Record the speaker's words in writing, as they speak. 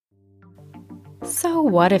So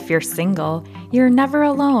what if you're single? You're never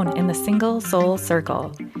alone in the Single Soul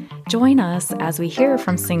Circle. Join us as we hear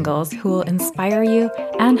from singles who will inspire you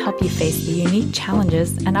and help you face the unique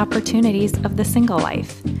challenges and opportunities of the single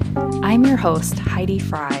life. I'm your host, Heidi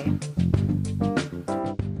Fry.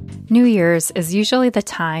 New Year's is usually the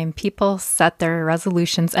time people set their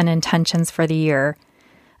resolutions and intentions for the year.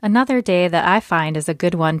 Another day that I find is a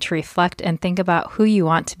good one to reflect and think about who you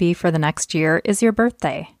want to be for the next year is your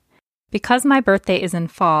birthday. Because my birthday is in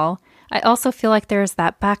fall, I also feel like there's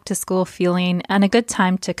that back-to-school feeling and a good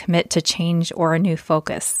time to commit to change or a new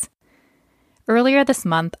focus. Earlier this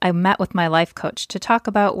month, I met with my life coach to talk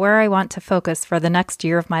about where I want to focus for the next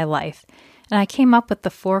year of my life, and I came up with the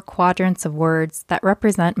 4 quadrants of words that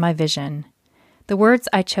represent my vision. The words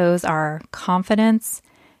I chose are confidence,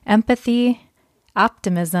 empathy,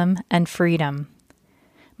 optimism, and freedom.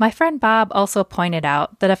 My friend Bob also pointed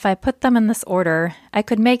out that if I put them in this order, I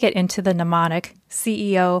could make it into the mnemonic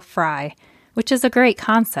CEO Fry, which is a great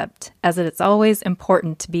concept, as it is always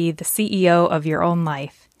important to be the CEO of your own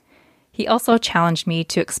life. He also challenged me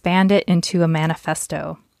to expand it into a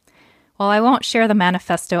manifesto. While I won't share the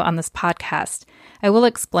manifesto on this podcast, I will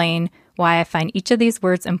explain why I find each of these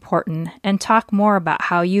words important and talk more about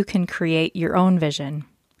how you can create your own vision.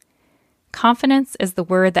 Confidence is the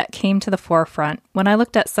word that came to the forefront when I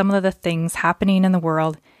looked at some of the things happening in the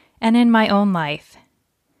world and in my own life.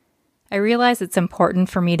 I realize it's important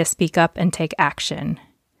for me to speak up and take action.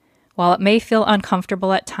 While it may feel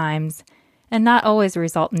uncomfortable at times and not always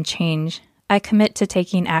result in change, I commit to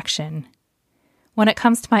taking action. When it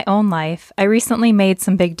comes to my own life, I recently made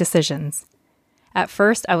some big decisions. At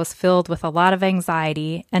first, I was filled with a lot of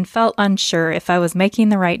anxiety and felt unsure if I was making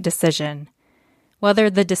the right decision.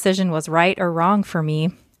 Whether the decision was right or wrong for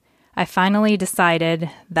me, I finally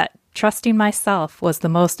decided that trusting myself was the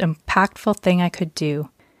most impactful thing I could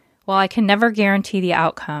do. While I can never guarantee the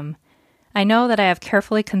outcome, I know that I have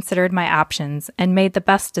carefully considered my options and made the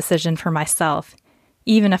best decision for myself,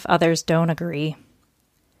 even if others don't agree.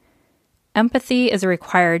 Empathy is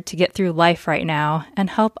required to get through life right now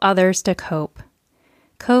and help others to cope.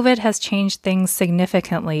 COVID has changed things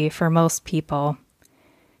significantly for most people.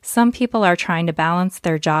 Some people are trying to balance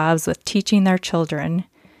their jobs with teaching their children.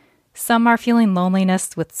 Some are feeling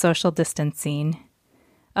loneliness with social distancing.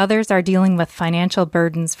 Others are dealing with financial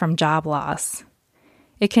burdens from job loss.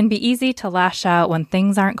 It can be easy to lash out when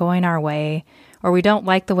things aren't going our way, or we don't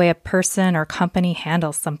like the way a person or company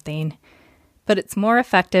handles something. But it's more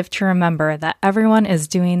effective to remember that everyone is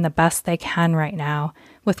doing the best they can right now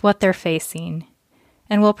with what they're facing,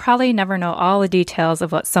 and we'll probably never know all the details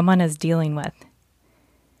of what someone is dealing with.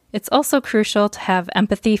 It's also crucial to have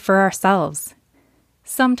empathy for ourselves.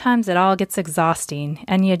 Sometimes it all gets exhausting,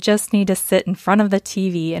 and you just need to sit in front of the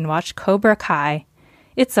TV and watch Cobra Kai.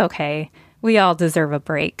 It's okay. We all deserve a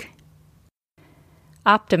break.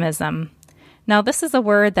 Optimism. Now, this is a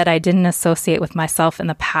word that I didn't associate with myself in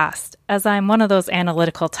the past, as I'm one of those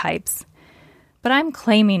analytical types. But I'm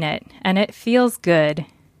claiming it, and it feels good.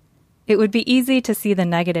 It would be easy to see the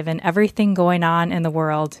negative in everything going on in the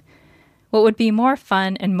world. What would be more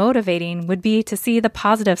fun and motivating would be to see the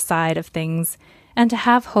positive side of things and to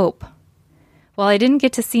have hope. While I didn't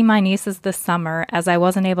get to see my nieces this summer as I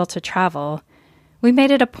wasn't able to travel, we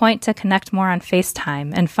made it a point to connect more on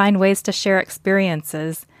FaceTime and find ways to share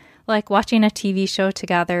experiences, like watching a TV show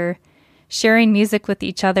together, sharing music with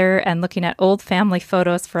each other, and looking at old family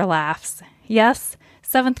photos for laughs. Yes,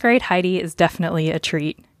 7th grade Heidi is definitely a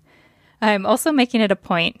treat. I'm also making it a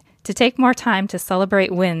point to take more time to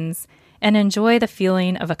celebrate wins and enjoy the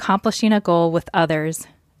feeling of accomplishing a goal with others,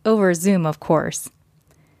 over Zoom, of course.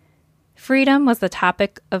 Freedom was the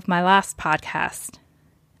topic of my last podcast.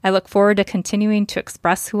 I look forward to continuing to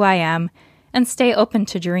express who I am and stay open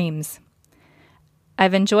to dreams.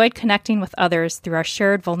 I've enjoyed connecting with others through our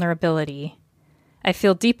shared vulnerability. I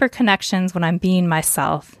feel deeper connections when I'm being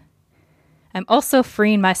myself. I'm also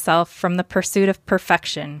freeing myself from the pursuit of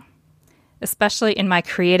perfection, especially in my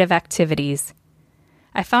creative activities.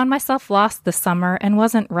 I found myself lost this summer and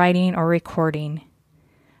wasn't writing or recording.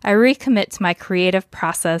 I recommit to my creative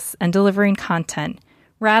process and delivering content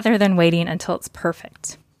rather than waiting until it's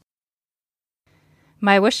perfect.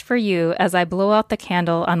 My wish for you as I blow out the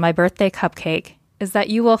candle on my birthday cupcake is that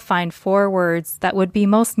you will find 4 words that would be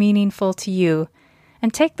most meaningful to you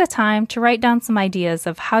and take the time to write down some ideas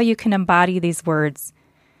of how you can embody these words.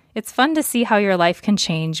 It's fun to see how your life can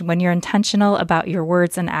change when you're intentional about your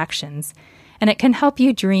words and actions, and it can help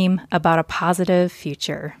you dream about a positive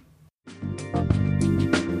future.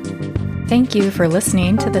 Thank you for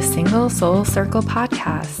listening to the Single Soul Circle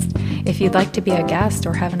podcast. If you'd like to be a guest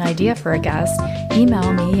or have an idea for a guest,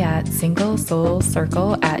 email me at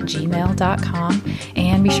singlesoulcircle@gmail.com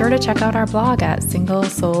and be sure to check out our blog at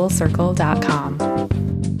singlesoulcircle.com.